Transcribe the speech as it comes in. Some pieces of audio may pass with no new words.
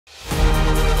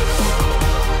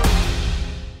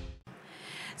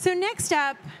So next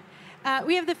up,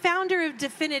 we have the founder of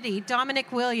DFINITY,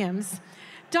 Dominic Williams.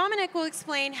 Dominic will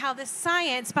explain how the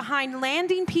science behind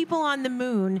landing people on the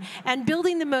moon and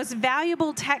building the most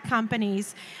valuable tech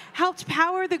companies helped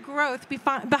power the growth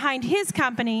behind his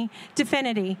company,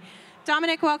 DFINITY.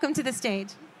 Dominic, welcome to the stage.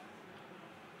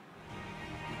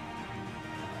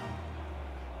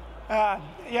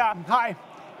 Yeah, hi.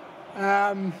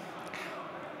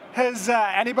 Has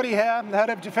anybody here heard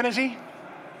of DFINITY?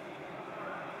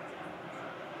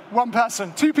 One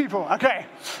person, two people, okay.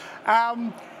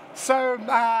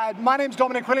 My name's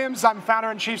Dominic Williams. I'm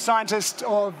founder and chief scientist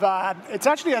of, it's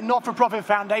actually a not-for-profit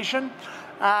foundation.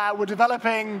 We're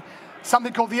developing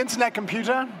something called the Internet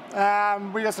Computer.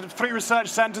 We have sort of 3 research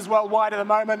centers worldwide at the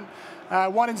moment,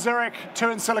 1 in Zurich, 2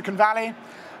 in Silicon Valley.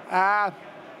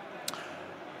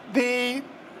 The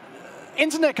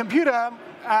Internet Computer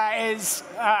is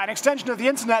an extension of the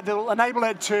Internet that will enable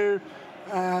it to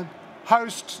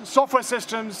host software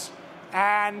systems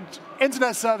and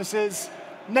Internet services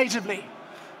natively.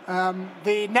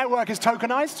 The network is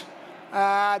tokenized.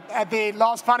 At the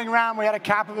last funding round, we had a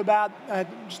cap of about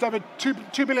just over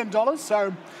 $2 billion.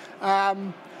 So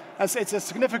it's a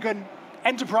significant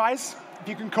enterprise, if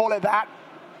you can call it that.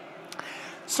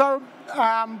 So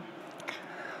I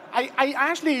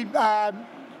actually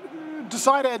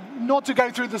decided not to go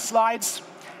through the slides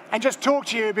and just talk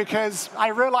to you because I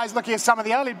realized, looking at some of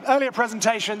the earlier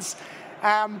presentations,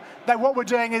 that what we're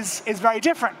doing is very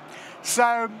different.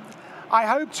 So I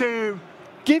hope to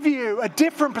give you a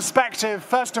different perspective,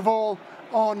 first of all,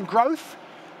 on growth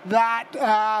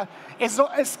that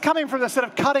is coming from the sort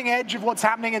of cutting edge of what's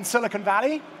happening in Silicon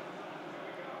Valley,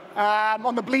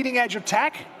 on the bleeding edge of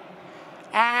tech,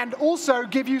 and also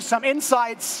give you some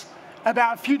insights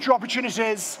about future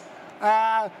opportunities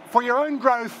for your own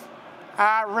growth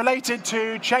related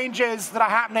to changes that are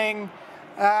happening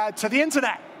to the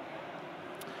internet.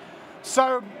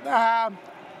 So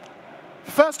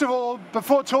first of all,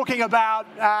 before talking about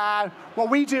what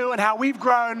we do and how we've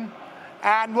grown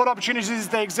and what opportunities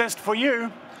they exist for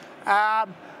you,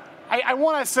 I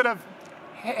want to sort of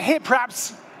hit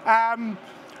perhaps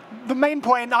the main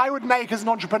point I would make as an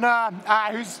entrepreneur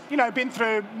who's been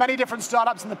through many different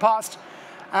startups in the past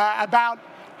about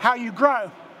how you grow.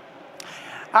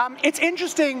 It's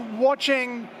interesting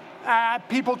watching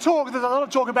people talk. There's a lot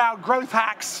of talk about growth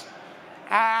hacks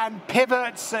and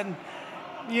pivots and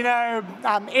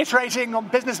iterating on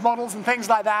business models and things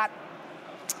like that.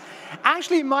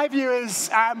 Actually, my view is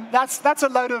that's a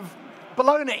load of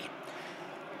baloney.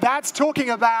 That's talking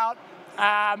about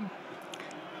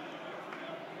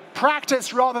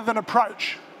practice rather than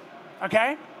approach,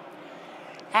 okay?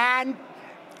 And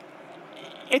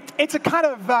it's a kind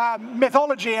of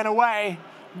mythology in a way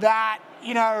that,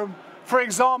 for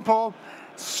example,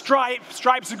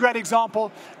 Stripe's a great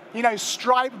example.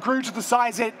 Stripe grew to the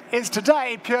size it is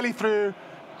today purely through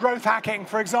growth hacking,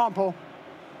 for example.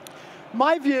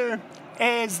 My view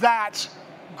is that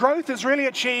growth is really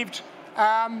achieved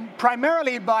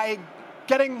primarily by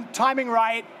getting timing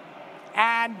right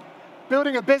and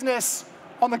building a business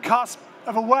on the cusp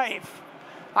of a wave.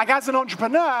 Like as an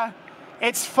entrepreneur,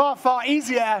 it's far, far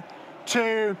easier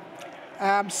to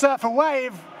surf a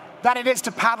wave than it is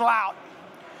to paddle out.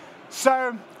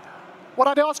 So what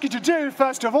I'd ask you to do,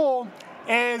 first of all,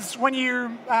 is when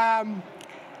you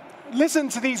listen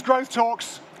to these growth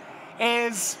talks,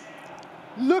 is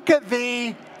look at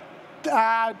the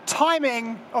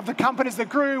timing of the companies that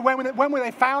grew, when were they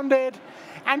founded,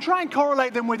 and try and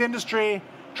correlate them with industry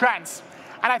trends.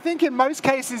 And I think in most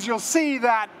cases you'll see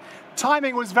that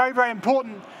timing was very, very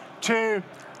important to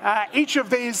each of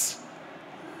these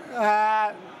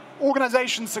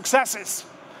organizations' successes.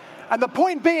 And the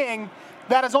point being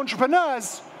that as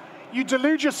entrepreneurs, you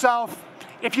delude yourself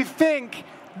if you think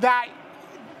that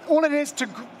all it is to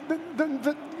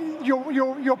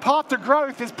your path to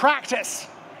growth is practice,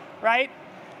 right?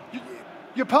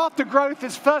 Your path to growth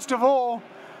is first of all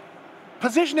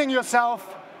positioning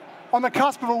yourself on the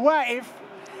cusp of a wave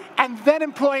and then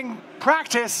employing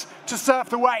practice to surf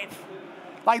the wave.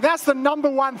 Like that's the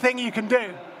 #1 thing you can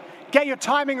do. Get your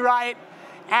timing right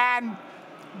and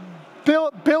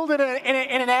build it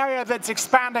in an area that's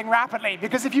expanding rapidly.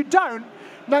 Because if you don't,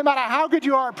 no matter how good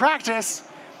you are at practice,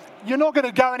 you're not going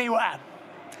to go anywhere.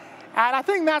 And I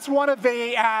think that's one of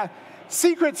the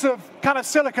secrets of kind of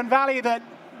Silicon Valley that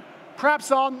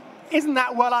perhaps isn't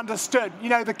that well understood.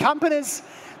 The companies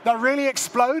that really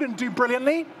explode and do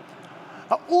brilliantly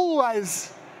are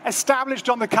always established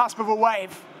on the cusp of a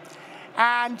wave.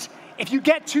 And if you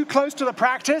get too close to the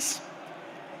practice,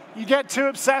 you get too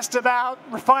obsessed about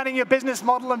refining your business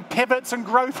model and pivots and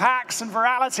growth hacks and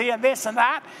virality and this and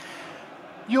that,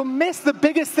 you'll miss the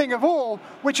biggest thing of all,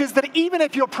 which is that even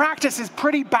if your practice is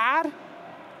pretty bad,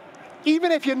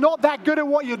 even if you're not that good at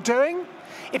what you're doing,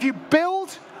 if you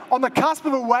build on the cusp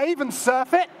of a wave and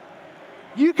surf it,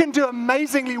 you can do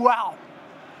amazingly well.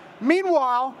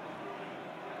 Meanwhile,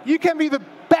 you can be the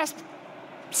best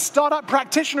startup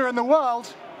practitioner in the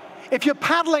world. If you're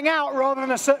paddling out rather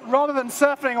than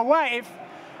surfing a wave,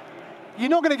 you're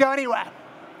not going to go anywhere.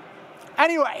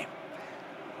 Anyway,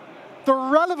 the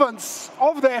relevance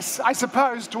of this, I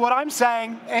suppose, to what I'm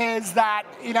saying is that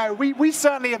we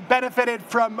certainly have benefited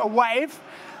from a wave.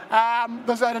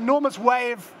 There's an enormous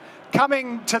wave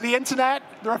coming to the internet.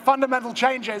 There are fundamental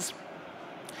changes.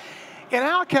 In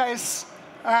our case,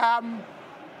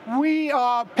 we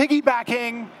are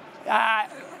piggybacking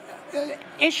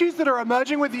issues that are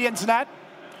emerging with the internet,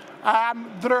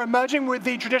 that are emerging with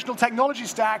the traditional technology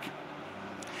stack,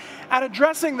 and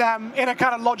addressing them in a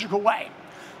kind of logical way.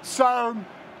 So,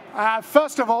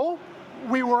 first of all,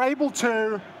 we were able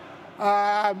to,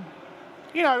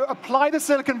 apply the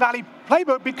Silicon Valley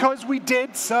playbook because we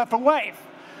did surf a wave.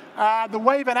 The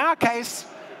wave in our case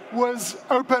was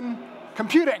open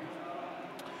computing.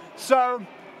 So,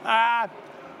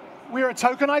 we're a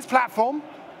tokenized platform,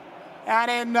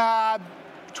 and in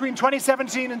between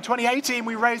 2017 and 2018,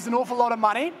 we raised an awful lot of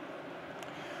money.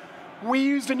 We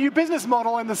used a new business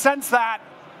model in the sense that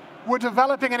we're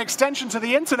developing an extension to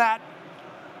the internet,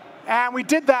 and we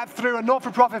did that through a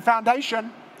not-for-profit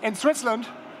foundation in Switzerland,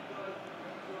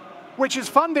 which is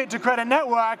funded to create a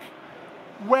network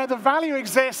where the value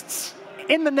exists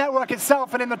in the network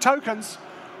itself and in the tokens,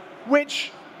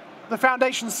 which the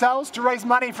foundation sells to raise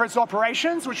money for its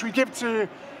operations, which we give to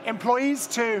employees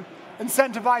to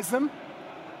incentivize them.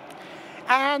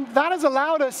 And that has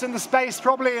allowed us in the space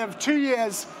probably of 2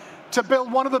 years to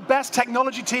build one of the best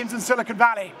technology teams in Silicon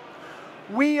Valley.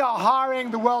 We are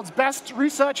hiring the world's best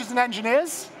researchers and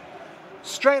engineers,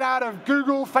 straight out of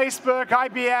Google, Facebook,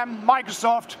 IBM,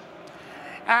 Microsoft,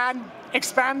 and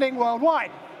expanding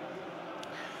worldwide.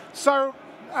 So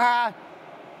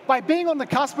by being on the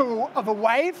cusp of a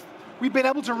wave, we've been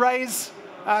able to raise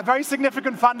very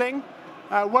significant funding,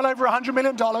 well over $100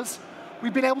 million.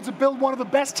 We've been able to build one of the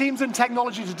best teams in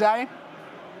technology today.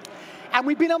 And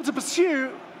we've been able to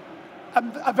pursue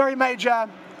a very major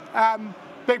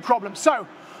big problem. So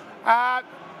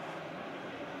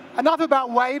enough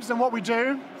about waves and what we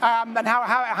do and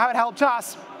how it helped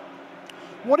us.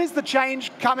 What is the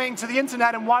change coming to the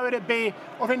internet, and why would it be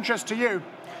of interest to you?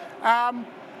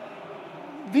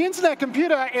 The internet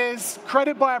computer is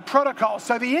created by a protocol.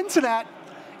 So the internet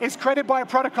is created by a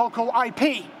protocol called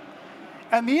IP.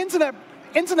 And the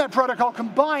internet protocol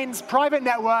combines private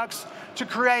networks to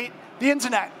create the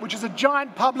internet, which is a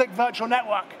giant public virtual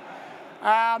network.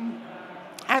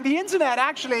 And the internet,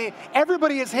 actually,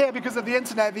 everybody is here because of the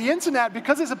internet. The internet,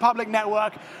 because it's a public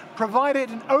network,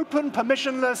 provided an open,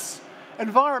 permissionless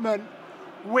environment,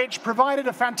 which provided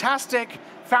a fantastic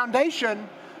foundation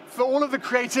for all of the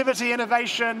creativity,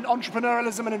 innovation,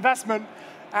 entrepreneurialism, and investment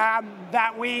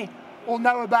that we all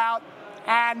know about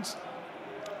and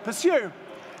pursue.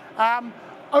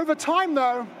 Over time,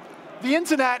 though, the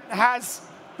internet has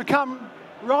become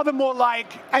rather more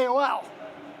like AOL.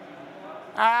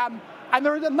 And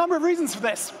there are a number of reasons for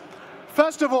this.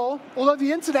 First of all, although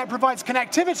the internet provides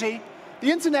connectivity,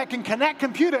 the internet can connect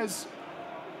computers.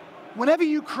 Whenever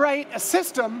you create a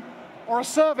system or a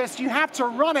service, you have to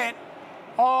run it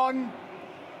on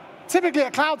typically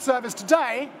a cloud service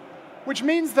today, which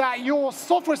means that your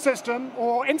software system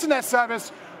or internet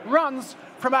service runs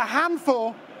from a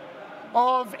handful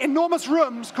of enormous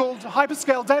rooms called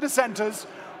hyperscale data centers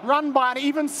run by an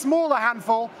even smaller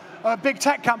handful of big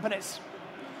tech companies.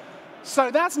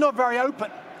 So that's not very open.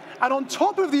 And on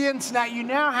top of the internet, you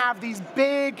now have these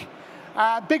big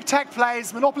tech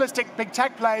plays, monopolistic big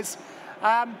tech plays,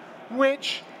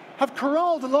 which have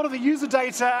corralled a lot of the user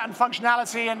data and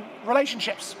functionality and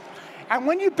relationships. And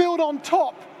when you build on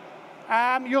top,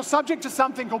 you're subject to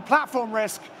something called platform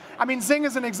risk. I mean, Zing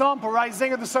is an example, right?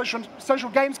 Zing is the social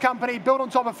games company built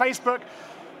on top of Facebook.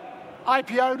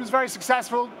 IPO'd, was very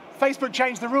successful. Facebook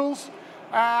changed the rules.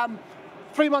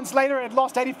 3 months later, it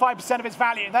lost 85% of its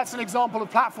value. That's an example of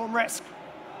platform risk.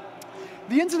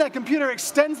 The internet computer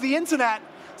extends the internet,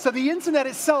 so the internet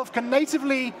itself can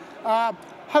natively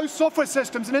host software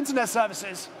systems and internet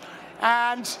services.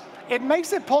 And it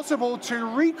makes it possible to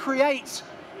recreate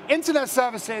internet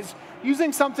services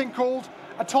using something called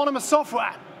autonomous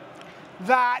software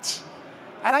that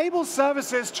enables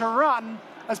services to run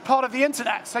as part of the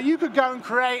internet. So you could go and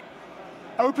create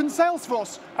open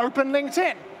Salesforce, open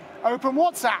LinkedIn, open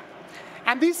WhatsApp.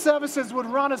 And these services would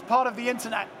run as part of the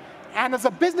internet. And as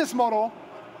a business model,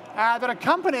 that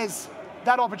accompanies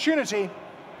that opportunity.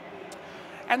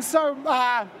 And so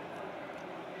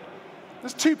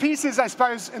there's two pieces, I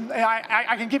suppose,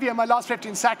 I can give you in my last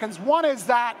 15 seconds. One is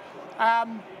that,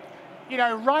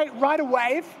 ride a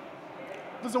wave.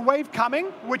 There's a wave coming,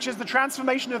 which is the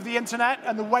transformation of the internet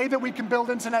and the way that we can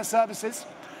build internet services.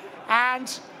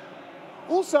 And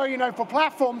also, for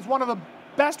platforms, one of the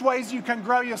best ways you can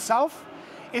grow yourself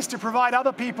is to provide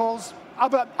other people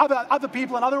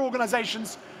and other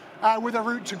organizations with a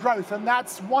route to growth. And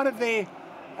that's one of the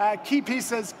key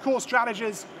pieces, core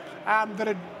strategies that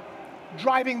are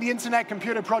driving the Internet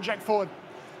Computer Project forward.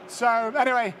 So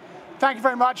anyway, thank you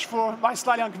very much for my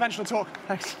slightly unconventional talk.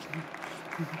 Thanks.